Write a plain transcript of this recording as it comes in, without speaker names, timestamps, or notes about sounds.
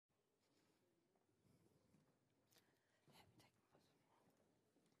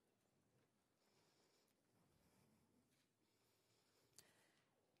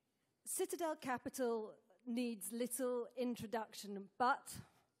Citadel Capital needs little introduction, but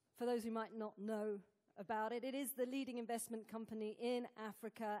for those who might not know about it, it is the leading investment company in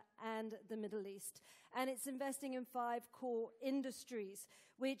Africa and the Middle East. And it's investing in 5 core industries,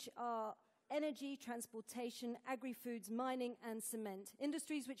 which are energy, transportation, agri-foods, mining, and cement.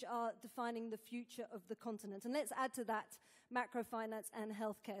 Industries which are defining the future of the continent. And let's add to that macrofinance and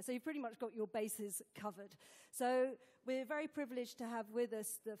healthcare. So you've pretty much got your bases covered. So we're very privileged to have with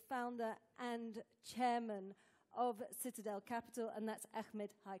us the founder and chairman of Citadel Capital, and that's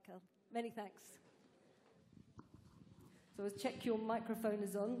Ahmed Heikal. Many thanks. So let's check your microphone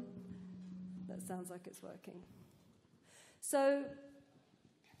is on. That sounds like it's working. So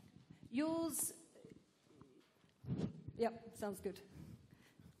yours, yep, sounds good.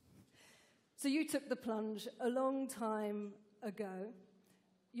 So you took the plunge a long time ago.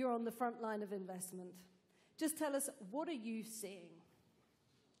 You're on the front line of investment. Just tell us, what are you seeing?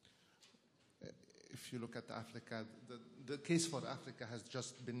 If you look at Africa, the case for Africa has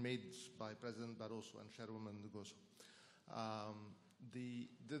just been made by President Barroso and Chairwoman Ngozo.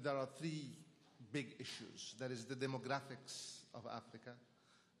 There are 3 big issues. There is the demographics of Africa,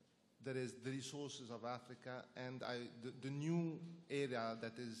 there is the resources of Africa, and the new area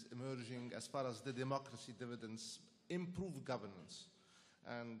that is emerging as far as the democracy dividends, improved governance.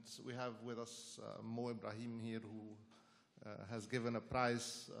 And we have with us Mo Ibrahim here, who has given a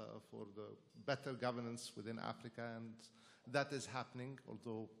prize for the better governance within Africa, and that is happening,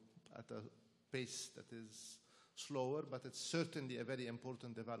 although at a pace that is slower, but it's certainly a very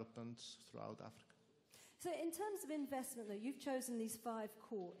important development throughout Africa. So in terms of investment, though, you've chosen these 5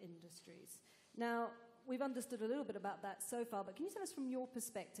 core industries. Now, we've understood a little bit about that so far, but can you tell us from your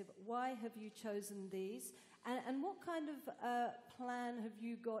perspective, why have you chosen these? And what kind of plan have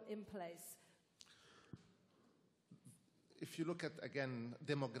you got in place? If you look at, again,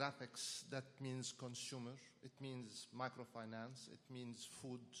 demographics, that means consumer, it means microfinance, it means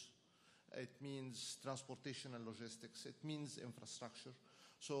food, it means transportation and logistics, it means infrastructure.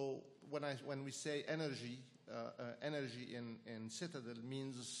 So when we say energy, energy in Citadel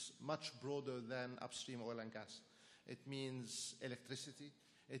means much broader than upstream oil and gas. It means electricity,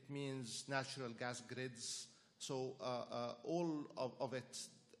 it means natural gas grids, so all of it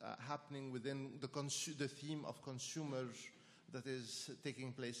happening within the theme of consumer that is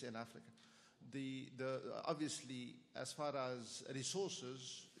taking place in Africa. Obviously, as far as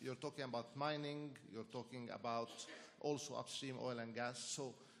resources, you're talking about mining, you're talking about also upstream oil and gas.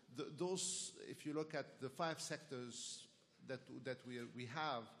 So those, if you look at the 5 sectors that we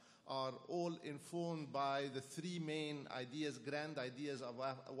have, are all informed by the 3 main ideas, grand ideas of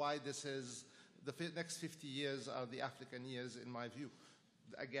why this is the next 50 years are the African years, in my view.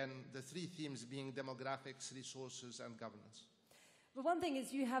 Again, the 3 themes being demographics, resources, and governance. But one thing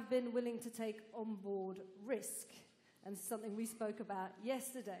is you have been willing to take on board risk, and something we spoke about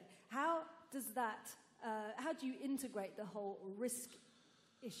yesterday. How does that, how do you integrate the whole risk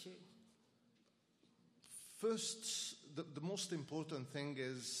issue? First, the most important thing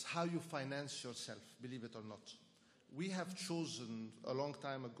is how you finance yourself, believe it or not. We have chosen a long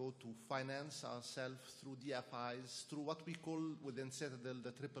time ago to finance ourselves through DFIs, through what we call within Citadel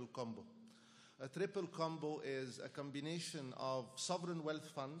the triple combo. A triple combo is a combination of sovereign wealth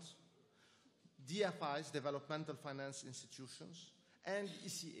funds, DFIs, developmental finance institutions, and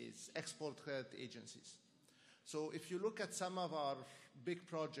ECAs, export credit agencies. So if you look at some of our big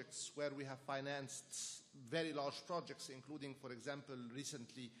projects where we have financed very large projects, including, for example,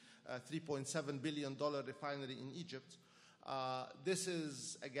 recently a $3.7 billion refinery in Egypt, this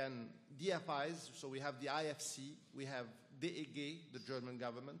is, again, DFIs. So we have the IFC, we have DEG, the German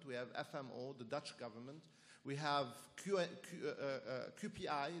government, we have FMO, the Dutch government, we have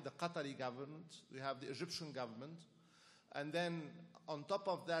QPI, the Qatari government, we have the Egyptian government, and then on top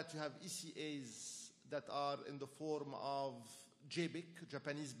of that you have ECAs that are in the form of JBIC,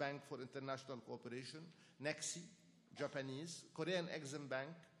 Japanese Bank for International Cooperation, NEXI, Japanese, Korean Exim Bank,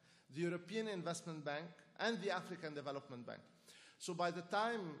 the European Investment Bank, and the African Development Bank. So by the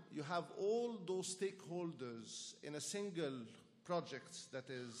time you have all those stakeholders in a single project that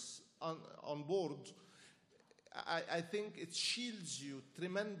is on board, I think it shields you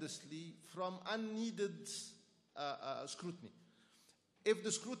tremendously from unneeded scrutiny. If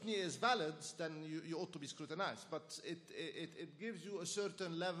the scrutiny is valid, then you ought to be scrutinized. But it gives you a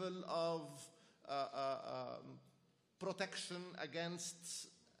certain level of protection against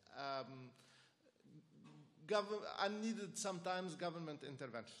unneeded, sometimes, government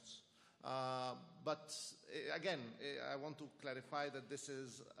interventions. But again, I want to clarify that this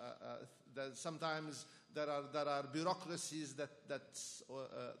is that sometimes there are bureaucracies that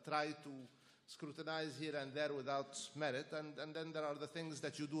try to scrutinize here and there without merit, and then there are the things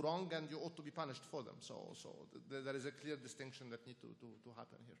that you do wrong and you ought to be punished for them. So there is a clear distinction that needs to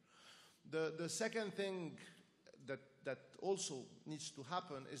happen here. The second thing that also needs to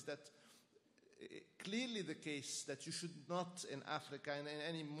happen is that clearly the case that you should not in Africa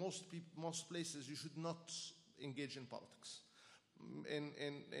and in most places you should not engage in politics.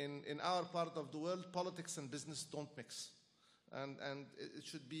 In our part of the world, politics and business don't mix. And it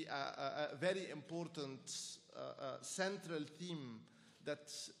should be a very important central theme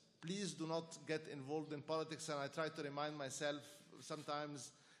that please do not get involved in politics. And I try to remind myself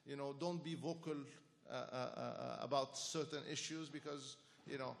sometimes, don't be vocal about certain issues because,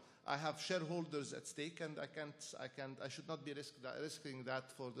 I have shareholders at stake and I should not be risking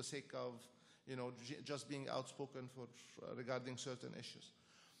that for the sake of, just being outspoken regarding certain issues.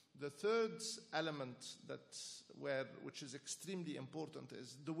 The third element which is extremely important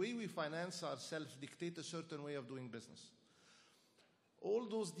is the way we finance ourselves dictate a certain way of doing business. All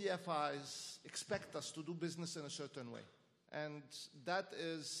those DFIs expect us to do business in a certain way, and that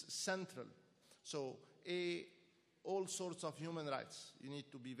is central. So, all sorts of human rights. You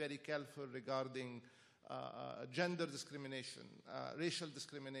need to be very careful regarding gender discrimination, racial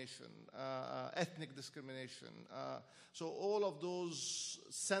discrimination, ethnic discrimination. So all of those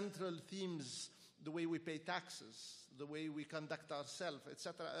central themes, the way we pay taxes, the way we conduct ourselves,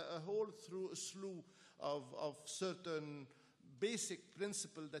 etc., a whole slew of certain basic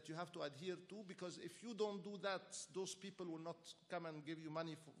principles that you have to adhere to, because if you don't do that, those people will not come and give you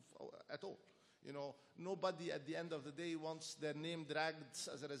money at all. Nobody at the end of the day wants their name dragged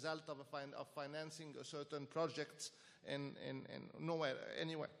as a result of financing a certain project in nowhere,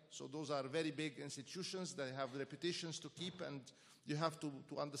 anywhere. So those are very big institutions. They have reputations to keep, and you have to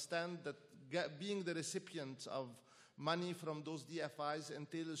understand that being the recipient of money from those DFIs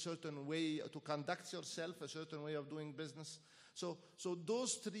entails a certain way to conduct yourself, a certain way of doing business. So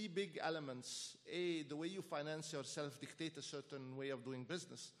those three big elements, the way you finance yourself dictate a certain way of doing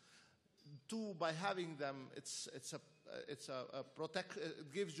business. Two, by having them, it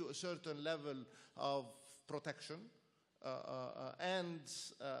gives you a certain level of protection,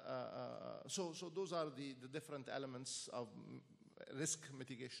 so those are the different elements of risk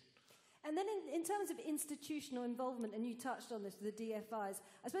mitigation. And then in terms of institutional involvement, and you touched on this with the DFIs,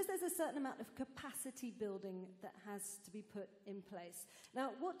 I suppose there's a certain amount of capacity building that has to be put in place.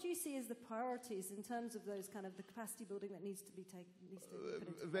 Now, what do you see as the priorities in terms of those kind of the capacity building that needs to be put into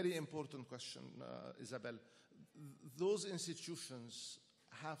place? Very important question, Isabelle. Those institutions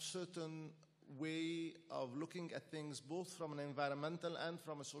have certain way of looking at things both from an environmental and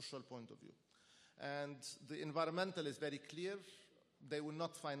from a social point of view. And the environmental is very clear. They will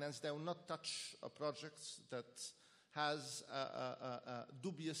not finance, they will not touch a project that has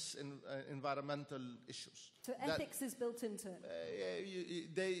dubious environmental issues. So ethics is built into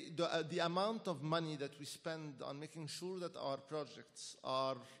it? The amount of money that we spend on making sure that our projects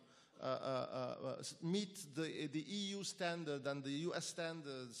are meet the EU standard and the US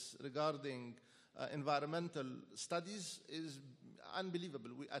standards regarding environmental studies is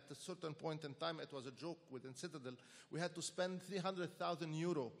unbelievable. At a certain point in time, it was a joke within Citadel. We had to spend 300,000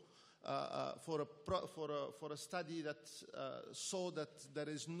 euro for a study that saw that there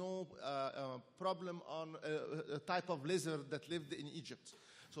is no problem on a type of lizard that lived in Egypt.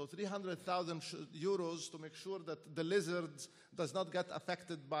 So 300,000 euros to make sure that the lizard does not get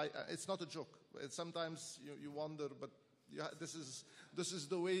affected by. It's not a joke. Sometimes you wonder, but this is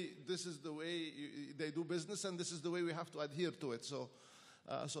the way they do business, and this is the way we have to adhere to it. So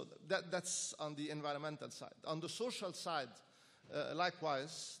that's on the environmental side. On the social side,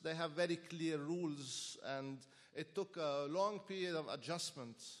 likewise, they have very clear rules, and it took a long period of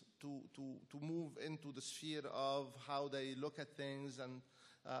adjustment to move into the sphere of how they look at things and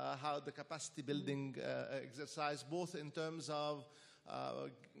how the capacity building exercise, both in terms of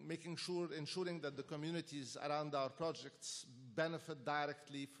ensuring that the communities around our projects benefit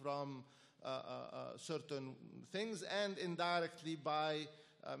directly from certain things, and indirectly by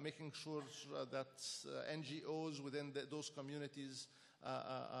making sure that NGOs within those communities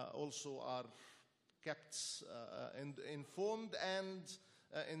also are kept informed and,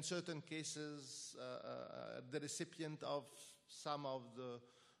 in certain cases, the recipient of some of the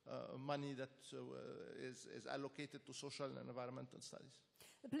money that is allocated to social and environmental studies.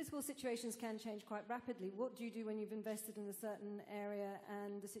 The political situations can change quite rapidly. What do you do when you've invested in a certain area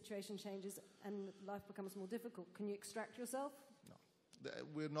and the situation changes and life becomes more difficult? Can you extract yourself?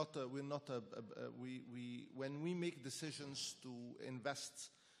 When we make decisions to invest,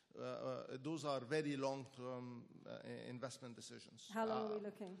 those are very long-term investment decisions. How long are we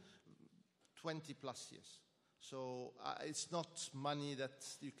looking? 20 plus years. So it's not money that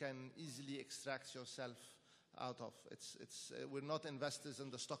you can easily extract yourself out of. We're not investors in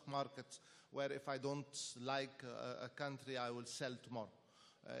the stock market where if I don't like a country, I will sell tomorrow.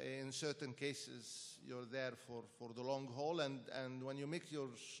 In certain cases, you're there for the long haul, and when you make your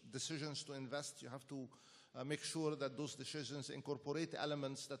decisions to invest, you have to make sure that those decisions incorporate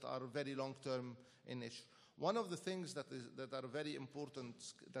elements that are very long-term in nature. One of the things that are very important,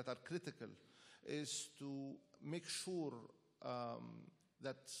 that are critical, is to make sure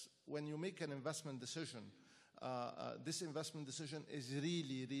that when you make an investment decision, this investment decision is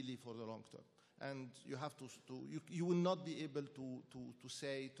really, really for the long term. And you have you will not be able to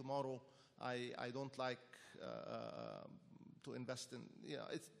say tomorrow, I don't like to invest in.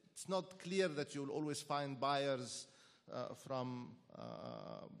 It's not clear that you'll always find buyers to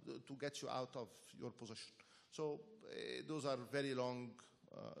get you out of your position. So those are very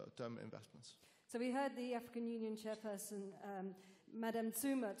long-term investments. So we heard the African Union chairperson, Madame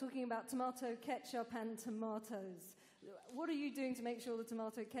Zuma, talking about tomato ketchup and tomatoes. What are you doing to make sure the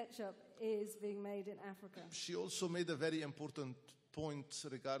tomato ketchup is being made in Africa? She also made a very important point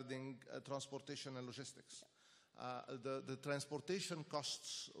regarding transportation and logistics. The transportation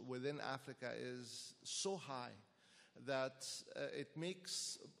costs within Africa is so high that it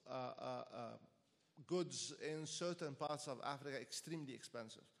makes goods in certain parts of Africa extremely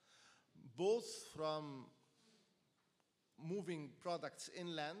expensive, both from moving products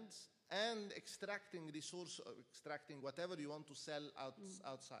inland and extracting whatever you want to sell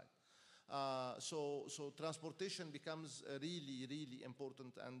outside. So transportation becomes really, really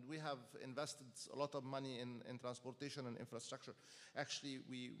important, and we have invested a lot of money in transportation and infrastructure. Actually,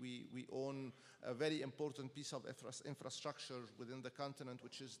 we own a very important piece of infrastructure within the continent,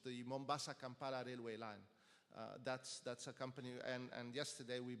 which is the Mombasa-Kampala railway line. That's a company, and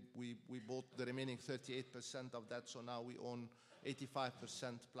yesterday we bought the remaining 38% of that, so now we own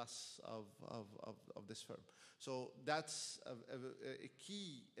 85% plus of this firm. So that's a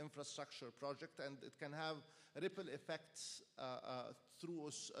key infrastructure project, and it can have ripple effects through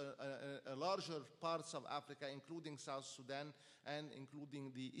a larger parts of Africa, including South Sudan and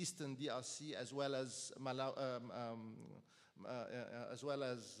including the Eastern DRC, as well as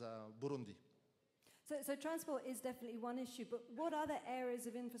Burundi. So transport is definitely one issue, but what other areas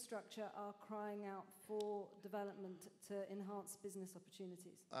of infrastructure are crying out for development to enhance business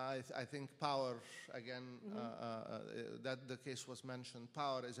opportunities? I think power, again, that the case was mentioned.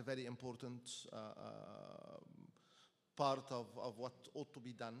 Power is a very important part of what ought to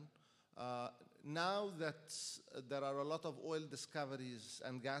be done. Now that there are a lot of oil discoveries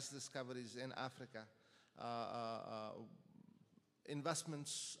and gas discoveries in Africa,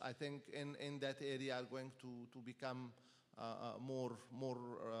 investments, I think, in that area are going to become more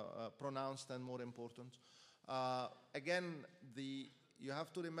pronounced and more important. Again, you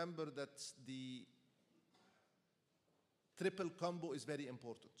have to remember that the triple combo is very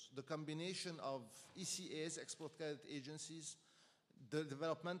important. The combination of ECAs, export credit agencies, the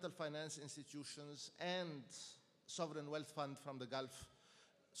developmental finance institutions, and sovereign wealth fund from the Gulf.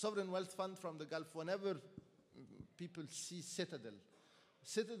 Sovereign wealth fund from the Gulf, whenever people see Citadel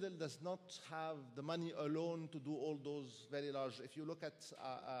does not have the money alone to do all those very large. If you look at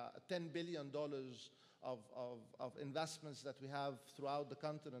 $10 billion of investments that we have throughout the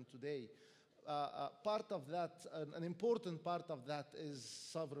continent today, part of that, an important part of that is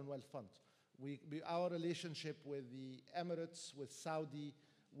sovereign wealth fund. Our relationship with the Emirates, with Saudi,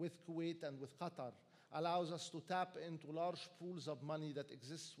 with Kuwait, and with Qatar allows us to tap into large pools of money that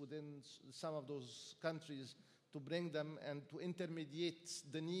exists within some of those countries, to bring them and to intermediate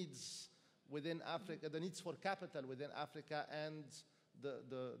the needs within Africa, the needs for capital within Africa, and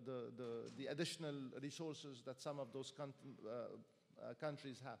the additional resources that some of those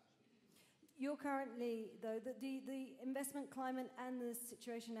countries have. You're currently, though, the investment climate and the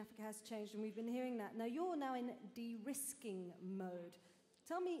situation in Africa has changed, and we've been hearing that. Now, you're now in de-risking mode.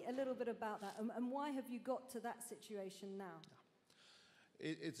 Tell me a little bit about that, and why have you got to that situation now?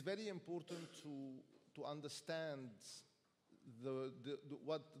 It's very important to understand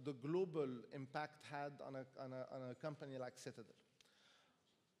what the global impact had on a company like Citadel.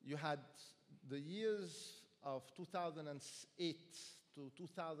 You had the years of 2008 to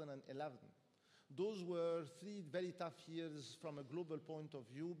 2011. Those were 3 very tough years from a global point of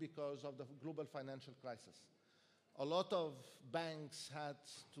view because of the global financial crisis. A lot of banks had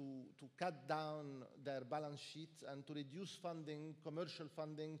to cut down their balance sheet and to reduce funding, commercial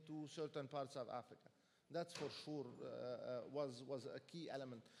funding to certain parts of Africa. That's for sure was a key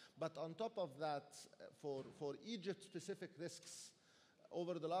element. But on top of that, for Egypt-specific risks,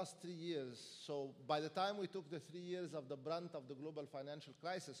 over the last 3 years, so by the time we took the 3 years of the brunt of the global financial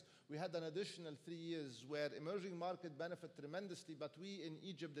crisis, we had an additional 3 years where emerging market benefited tremendously, but we in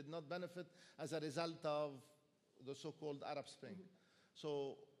Egypt did not benefit as a result of the so-called Arab Spring.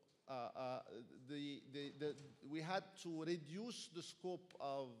 So we had to reduce the scope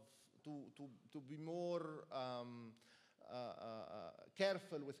of, to be more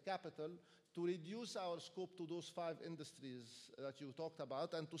careful with capital, to reduce our scope to those 5 industries that you talked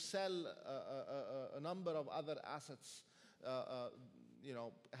about, and to sell a number of other assets.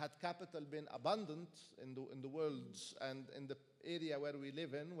 Had capital been abundant in the world and in the area where we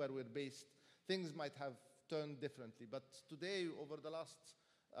live in, where we're based, things might have turned differently. But today, over the last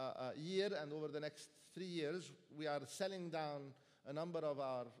year and over the next 3 years, we are selling down a number of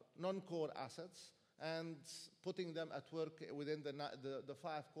our non-core assets and putting them at work within the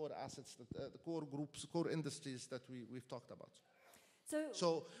 5 core assets, the core groups, core industries that we've talked about.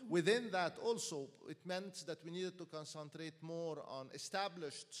 So within that also, it meant that we needed to concentrate more on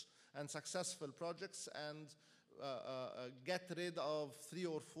established and successful projects and get rid of 3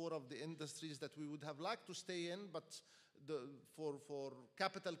 or 4 of the industries that we would have liked to stay in, but for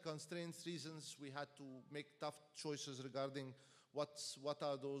capital constraints reasons, we had to make tough choices regarding what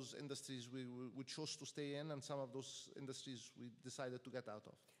are those industries we chose to stay in, and some of those industries we decided to get out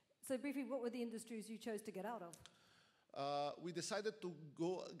of. So briefly, what were the industries you chose to get out of? We decided to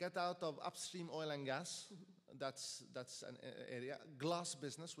get out of upstream oil and gas. That's an area. Glass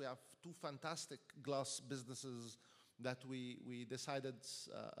business. We have 2 fantastic glass businesses that we decided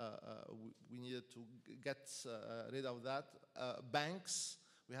we needed to get rid of that. Banks.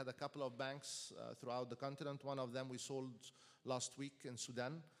 We had a couple of banks throughout the continent. One of them we sold last week in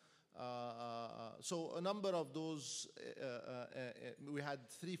Sudan. So a number of those, we had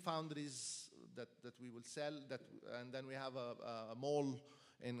 3 foundries that we will sell, and then we have a mall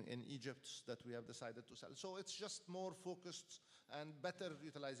in Egypt that we have decided to sell. So it's just more focused and better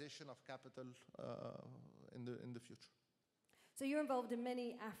utilization of capital in the future. So you're involved in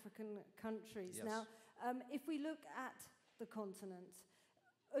many African countries. Yes. Now, if we look at the continent,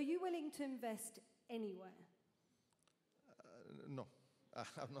 are you willing to invest anywhere? No,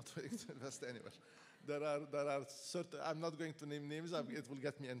 I'm not willing to invest anywhere. There are certain. I'm not going to name names. It will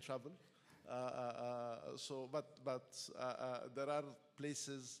get me in trouble. But there are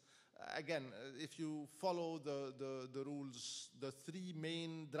places. Again, if you follow the rules, the 3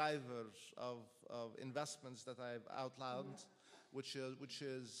 main drivers of investments that I've outlined, which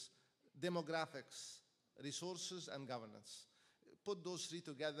is demographics, resources, and governance. Put those 3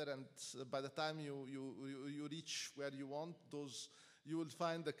 together, and by the time you reach where you want, you will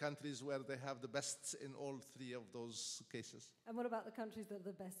find the countries where they have the best in all 3 of those cases. And what about the countries that are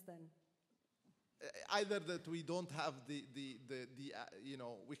the best then? Either that we don't have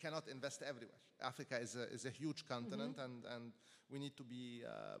we cannot invest everywhere. Africa is a huge continent, and we need to be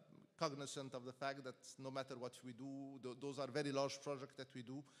cognizant of the fact that no matter what we do, those are very large projects that we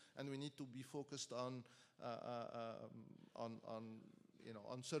do, and we need to be focused on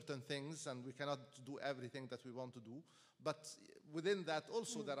certain things, and we cannot do everything that we want to do. But within that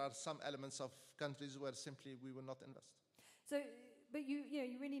also, there are some elements of countries where simply we will not invest. So. But you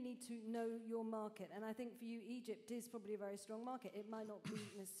really need to know your market, and I think for you, Egypt is probably a very strong market. It might not be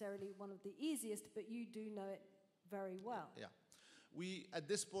necessarily one of the easiest, but you do know it very well. Yeah, we at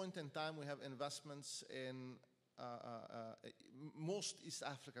this point in time we have investments in most East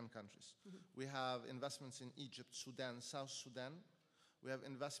African countries. We have investments in Egypt, Sudan, South Sudan. We have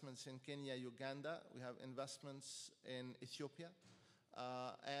investments in Kenya, Uganda. We have investments in Ethiopia,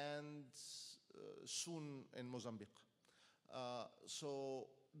 and soon in Mozambique. So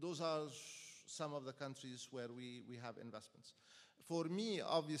those are some of the countries where we have investments. For me,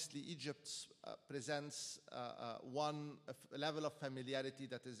 obviously, Egypt presents one level of familiarity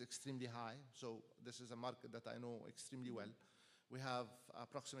that is extremely high. So this is a market that I know extremely well. We have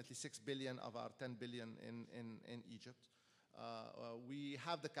approximately 6 billion of our 10 billion in Egypt. We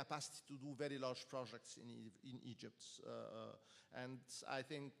have the capacity to do very large projects in Egypt. And I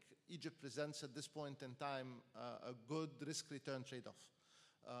think Egypt presents at this point in time a good risk-return trade-off.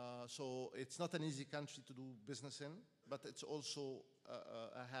 So it's not an easy country to do business in, but it's also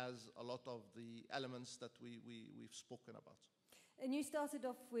has a lot of the elements that we've spoken about. And you started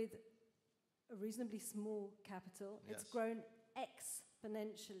off with a reasonably small capital. Yes. It's grown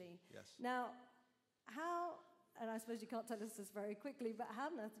exponentially. Yes. Now, how and I suppose you can't tell us this very quickly, but how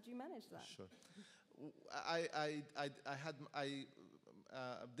on earth did you manage that? Sure. I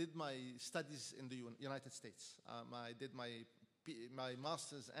did my studies in the United States. I did my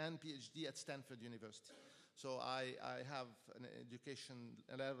master's and PhD at Stanford University. So I have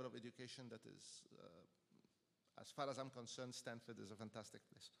a level of education that is, as far as I'm concerned, Stanford is a fantastic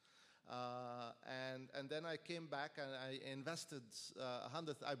place. And then I came back and I invested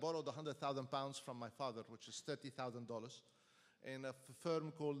I borrowed £100,000 from my father, which is $30,000, in a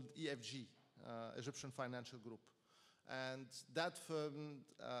firm called EFG, Egyptian Financial Group. And that firm,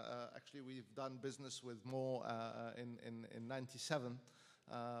 actually we've done business with Mo in 97.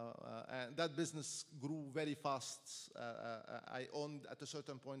 And that business grew very fast. I owned, at a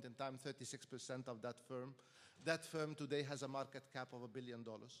certain point in time, 36% of that firm. That firm today has a market cap of $1 billion.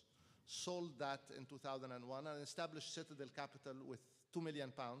 Sold that in 2001 and established Citadel Capital with £2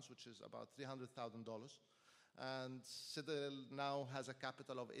 million, which is about $300,000. And Citadel now has a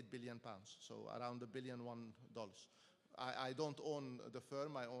capital of £8 billion, so around $1 billion. I don't own the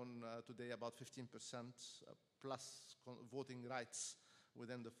firm. I own today about 15% plus voting rights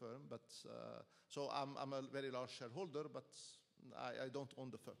within the firm. But so I'm a very large shareholder, but I don't own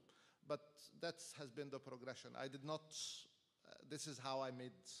the firm. But that has been the progression. I did not. This is how I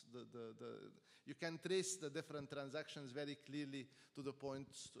made you can trace the different transactions very clearly to the point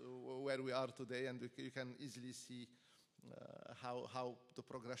where we are today, and you can easily see how the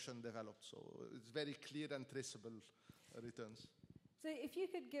progression developed. So it's very clear and traceable returns. So if you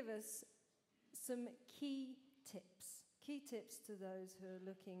could give us some key tips to those who are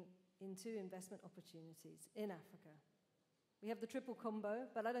looking into investment opportunities in Africa. We have the triple combo,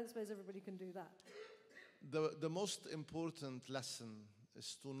 but I don't suppose everybody can do that. The most important lesson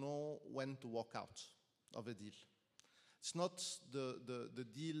is to know when to walk out of a deal. It's not the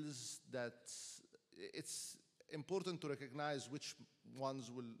deals that... It's important to recognize which ones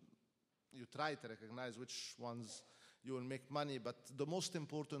you try to recognize which ones you will make money, but the most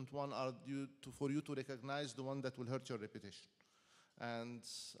important one for you to recognize the one that will hurt your reputation. And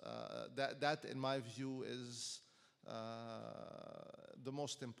that, in my view, is the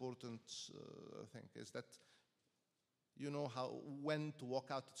most important thing, is that you know when to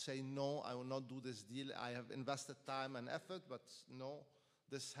walk out, to say, no, I will not do this deal. I have invested time and effort, but no,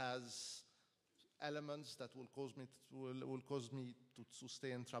 this has elements that will cause me to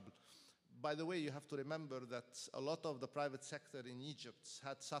stay in trouble. By the way, you have to remember that a lot of the private sector in Egypt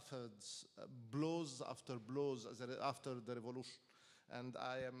had suffered blows after blows after the revolution. And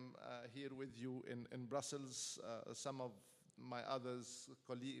I am here with you in Brussels. Some of my others,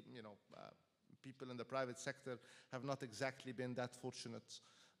 colleagues, people in the private sector have not exactly been that fortunate.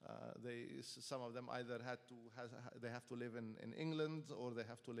 Some of them either they have to live in England, or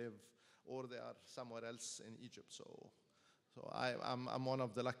they are somewhere else in Egypt. So I'm one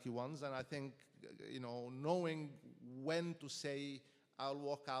of the lucky ones, and I think knowing when to say I'll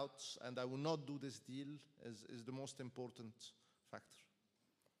walk out and I will not do this deal is the most important factor.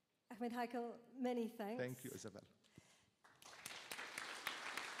 Ahmed Heikal, many thanks. Thank you, Isabelle.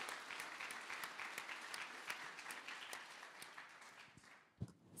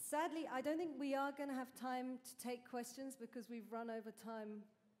 Sadly, I don't think we are going to have time to take questions because we've run over time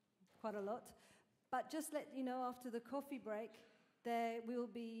quite a lot. But just let you know, after the coffee break, we will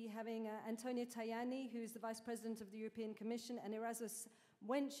be having Antonio Tajani, who is the Vice President of the European Commission, and Erasmus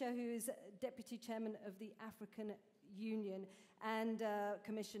Wencher, who is Deputy Chairman of the African Union and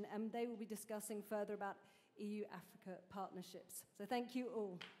Commission, and they will be discussing further about EU-Africa partnerships. So thank you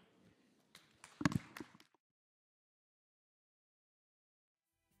all.